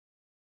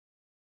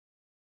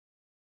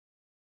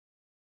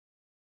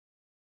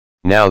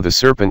Now the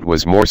serpent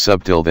was more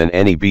subtle than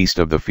any beast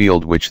of the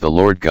field which the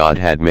Lord God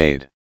had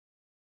made.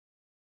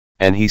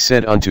 And he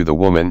said unto the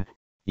woman,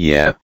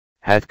 Yea,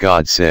 hath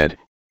God said,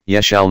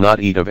 Ye shall not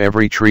eat of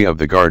every tree of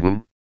the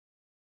garden?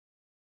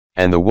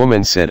 And the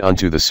woman said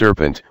unto the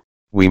serpent,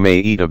 We may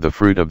eat of the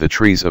fruit of the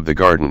trees of the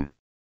garden.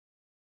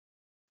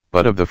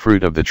 But of the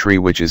fruit of the tree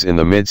which is in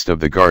the midst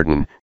of the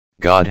garden,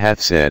 God hath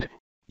said,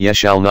 Ye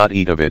shall not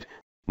eat of it,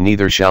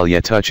 neither shall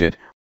ye touch it,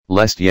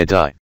 lest ye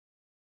die.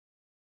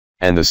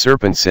 And the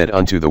serpent said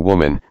unto the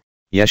woman,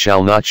 Ye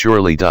shall not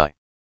surely die.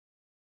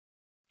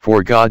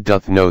 For God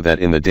doth know that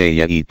in the day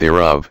ye eat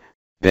thereof,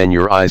 then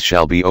your eyes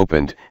shall be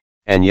opened,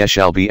 and ye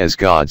shall be as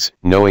gods,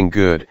 knowing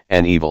good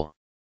and evil.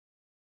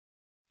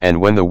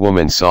 And when the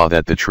woman saw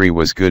that the tree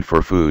was good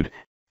for food,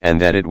 and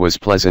that it was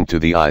pleasant to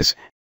the eyes,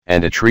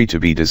 and a tree to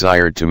be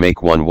desired to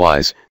make one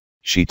wise,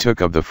 she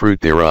took of the fruit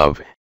thereof,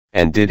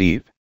 and did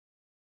eat.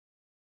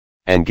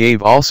 And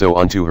gave also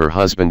unto her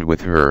husband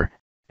with her,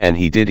 and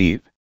he did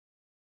eat.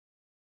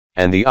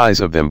 And the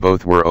eyes of them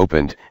both were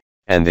opened,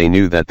 and they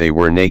knew that they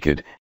were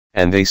naked,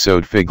 and they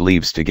sewed fig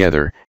leaves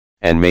together,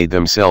 and made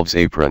themselves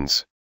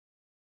aprons.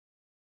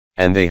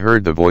 And they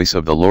heard the voice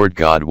of the Lord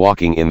God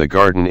walking in the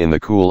garden in the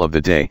cool of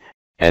the day,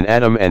 and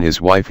Adam and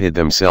his wife hid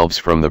themselves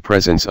from the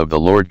presence of the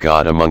Lord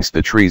God amongst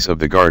the trees of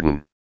the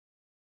garden.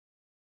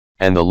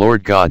 And the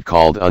Lord God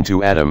called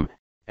unto Adam,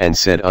 and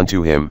said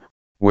unto him,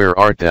 Where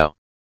art thou?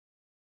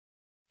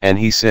 And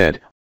he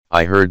said,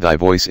 I heard thy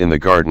voice in the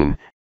garden,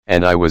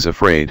 and I was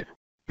afraid,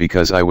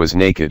 because I was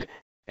naked,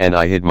 and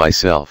I hid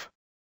myself.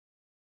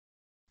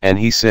 And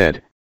he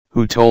said,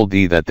 Who told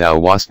thee that thou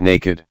wast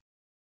naked?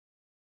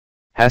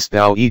 Hast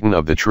thou eaten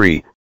of the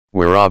tree,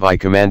 whereof I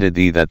commanded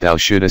thee that thou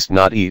shouldest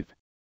not eat?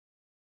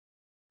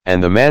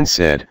 And the man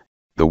said,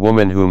 The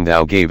woman whom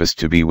thou gavest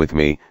to be with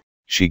me,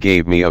 she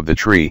gave me of the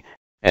tree,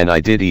 and I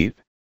did eat.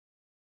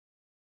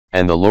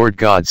 And the Lord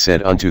God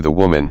said unto the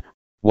woman,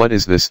 What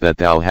is this that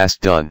thou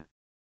hast done?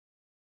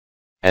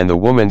 And the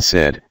woman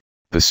said,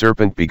 The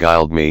serpent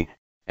beguiled me,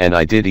 and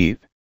I did eat.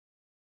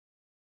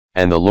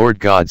 And the Lord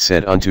God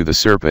said unto the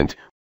serpent,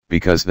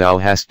 Because thou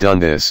hast done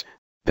this,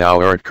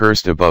 thou art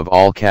cursed above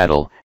all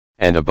cattle,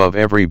 and above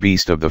every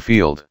beast of the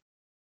field.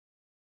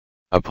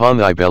 Upon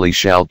thy belly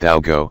shalt thou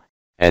go,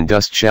 and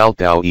dust shalt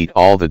thou eat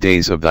all the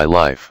days of thy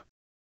life.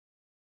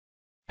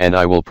 And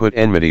I will put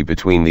enmity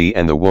between thee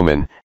and the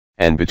woman,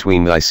 and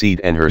between thy seed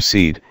and her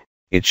seed,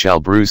 it shall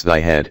bruise thy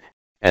head,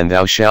 and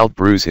thou shalt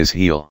bruise his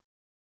heel.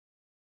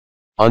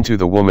 Unto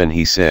the woman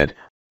he said,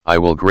 I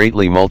will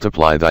greatly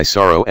multiply thy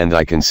sorrow and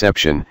thy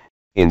conception,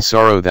 in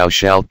sorrow thou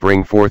shalt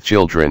bring forth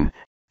children,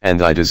 and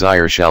thy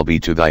desire shall be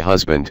to thy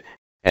husband,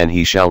 and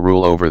he shall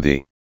rule over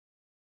thee.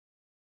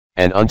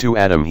 And unto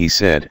Adam he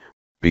said,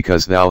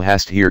 Because thou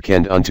hast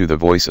hearkened unto the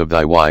voice of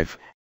thy wife,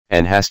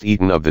 and hast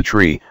eaten of the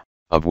tree,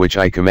 of which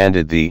I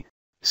commanded thee,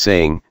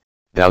 saying,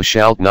 Thou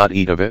shalt not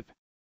eat of it.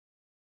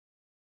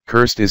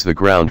 Cursed is the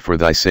ground for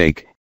thy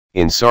sake,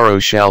 in sorrow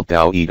shalt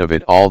thou eat of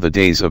it all the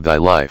days of thy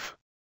life.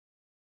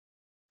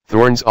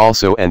 Thorns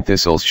also and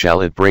thistles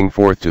shall it bring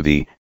forth to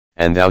thee,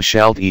 and thou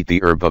shalt eat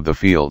the herb of the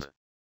field.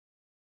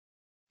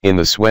 In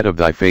the sweat of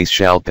thy face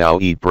shalt thou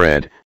eat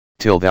bread,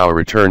 till thou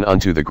return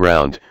unto the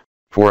ground,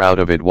 for out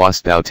of it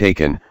wast thou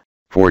taken,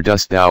 for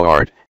dust thou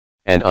art,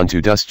 and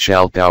unto dust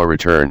shalt thou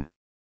return.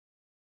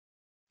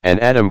 And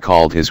Adam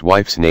called his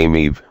wife's name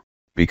Eve,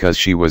 because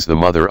she was the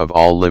mother of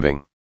all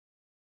living.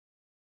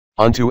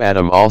 Unto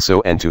Adam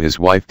also and to his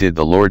wife did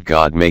the Lord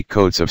God make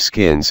coats of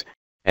skins,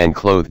 and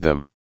clothed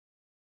them.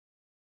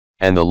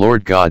 And the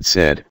Lord God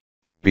said,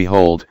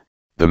 Behold,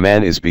 the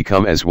man is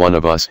become as one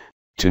of us,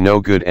 to know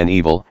good and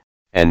evil,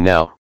 and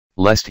now,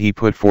 lest he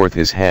put forth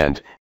his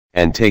hand,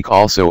 and take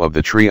also of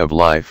the tree of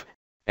life,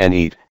 and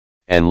eat,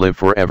 and live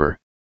forever.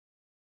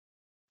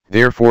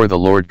 Therefore the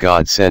Lord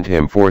God sent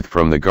him forth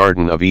from the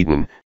Garden of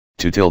Eden,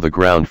 to till the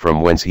ground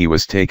from whence he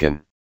was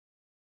taken.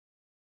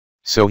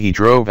 So he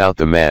drove out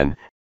the man,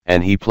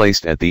 and he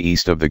placed at the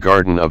east of the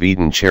Garden of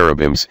Eden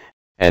cherubims,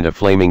 and a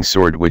flaming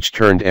sword which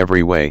turned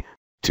every way,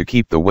 to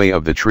keep the way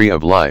of the tree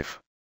of life.